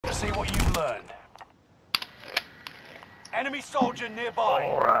see what you've learned. Enemy soldier nearby.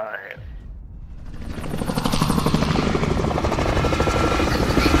 All right.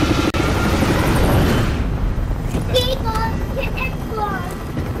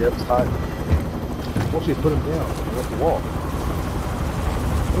 Yep, it's hot. Once you put him down, you have to walk.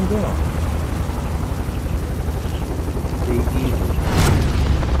 Put him down. Be easy.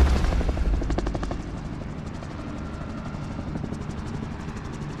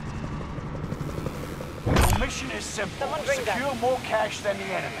 Your mission is simple. Secure more cash than the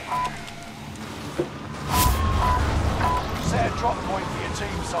enemy. Set a drop point for your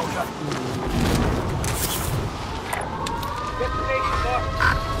team, soldier. Destination marked.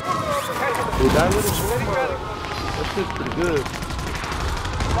 Hey, that little that shit's pretty good.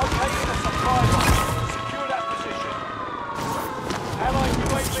 Located a supply box. Secure that position. Allied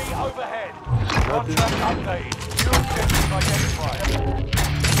UAV overhead. Contract updated. New objective identified.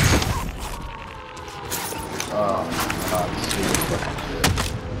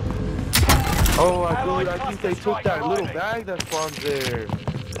 Oh, I think they took that little bag that spawns there.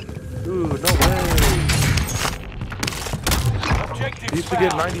 Dude, no way. Objective Used to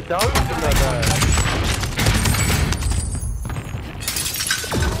get 90,000 from that bag.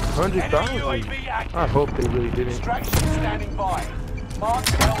 100,000. I hope they really didn't. Extraction standing by. Mark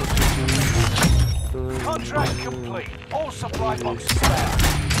LZ. Contract complete. All supply boxes found.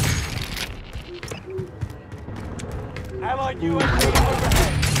 Allied UAV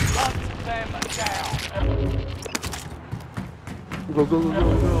overhead. Hunt them down. Go, go, go, go,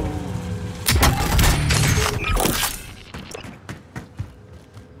 go.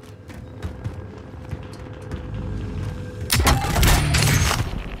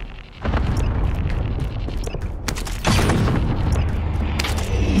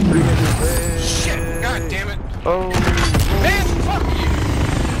 Shit, god damn it. Oh. Man, fuck you.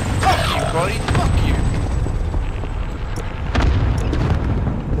 Fuck you, buddy. Fuck you.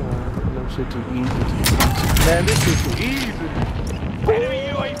 No shit too easy. Man, this shit too easy. Enemy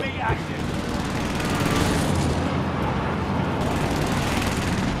UAV active.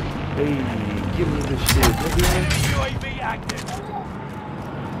 Hey, give me this shit, nigga. Enemy UAV active.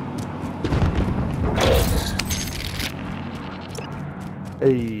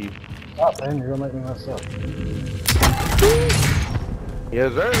 Hey. Stop, man. You're gonna make me mess up.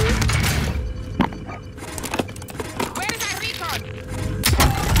 Yes, sir. Where is that recon?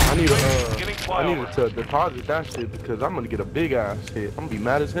 I need to deposit that shit because I'm gonna get a big ass hit. I'm gonna be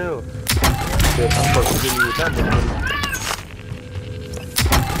mad as hell. Yeah, I'm supposed to give me with that money.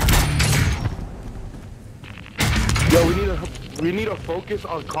 Yo, we need to focus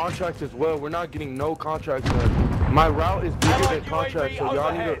on contracts as well. We're not getting no contracts done. My route is bigger than contracts, so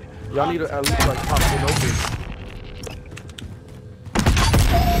y'all need to at least like pop it open.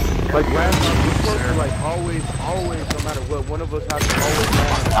 Like last time, we're supposed to like always, no matter what, one of us has to always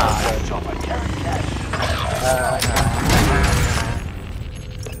land on contract.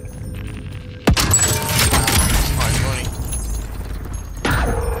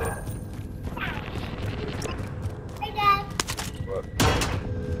 Hey, Dad. What?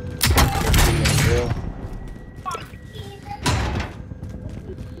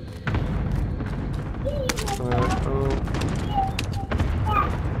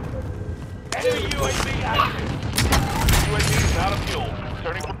 Enemy UAV active. UAV is out of fuel.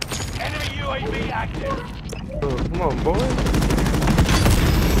 Turning. Enemy UAV active. Come on, boy.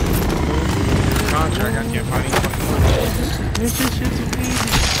 Contract, I can't find any fucking money. This shit too easy.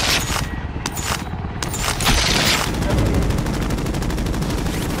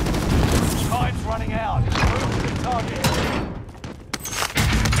 Time's running out. Move to the target.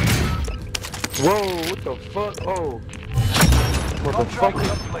 Whoa, what the fuck? Oh. What the fuck? Contract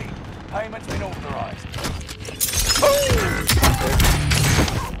complete. Payment's been authorized.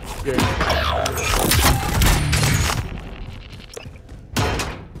 Yeah.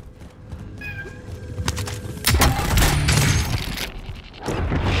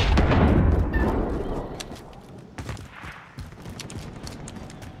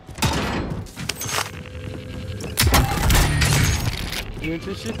 You ain't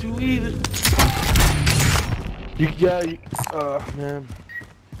this shit too easy. Man.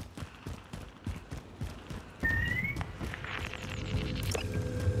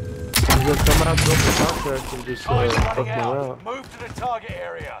 Because somehow go for contracts and just Time's fuck me running out. around. Move to the target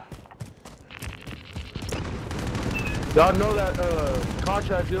area. Y'all know that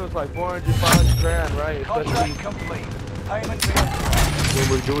contract deal is like 400, 500 grand, right? Contract Especially complete. Payment's been authorized. when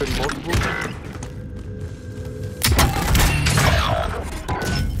we're doing multiple.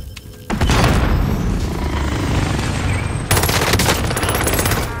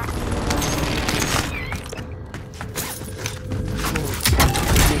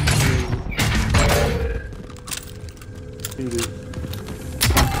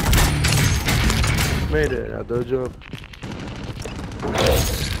 made it at the job.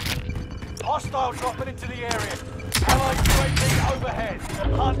 Hostile dropping into the area. Allied UAV overhead.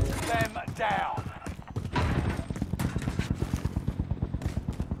 Hunt them down.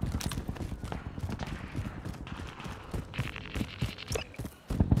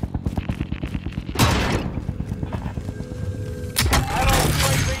 Allied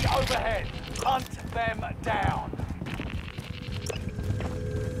UAV overhead. Hunt them down.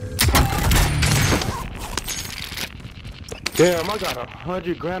 Damn, I got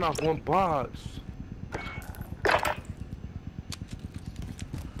 100 grand off one box.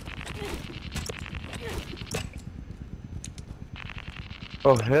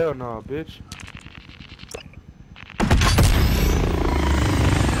 Oh hell no, bitch.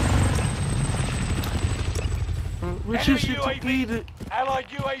 We Enemy should UAV. beat it. Allied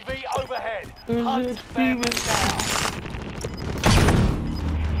UAV overhead. Is Hunt it them female? down.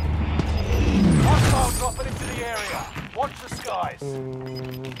 Hostile dropping into the area. Watch the skies. All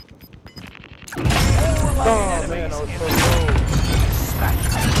remaining Oh man, enemies I was in so the close.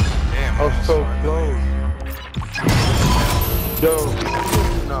 Damn, I was so sorry. close. Yo,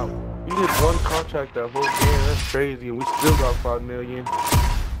 no, we did one contract that whole game. That's crazy, and we still got 5 million.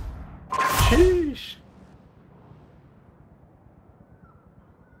 Sheesh.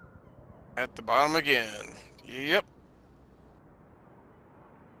 At the bottom again. Yep.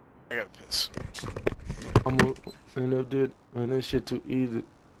 I got a piss. I'm gonna end up did, man, that shit too easy.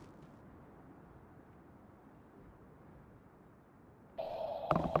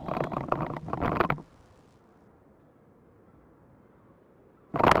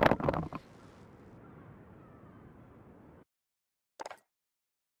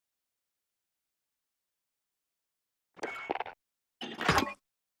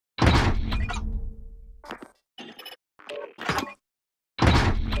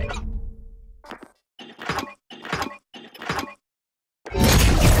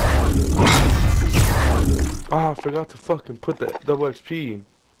 Oh, I forgot to fucking put that double XP.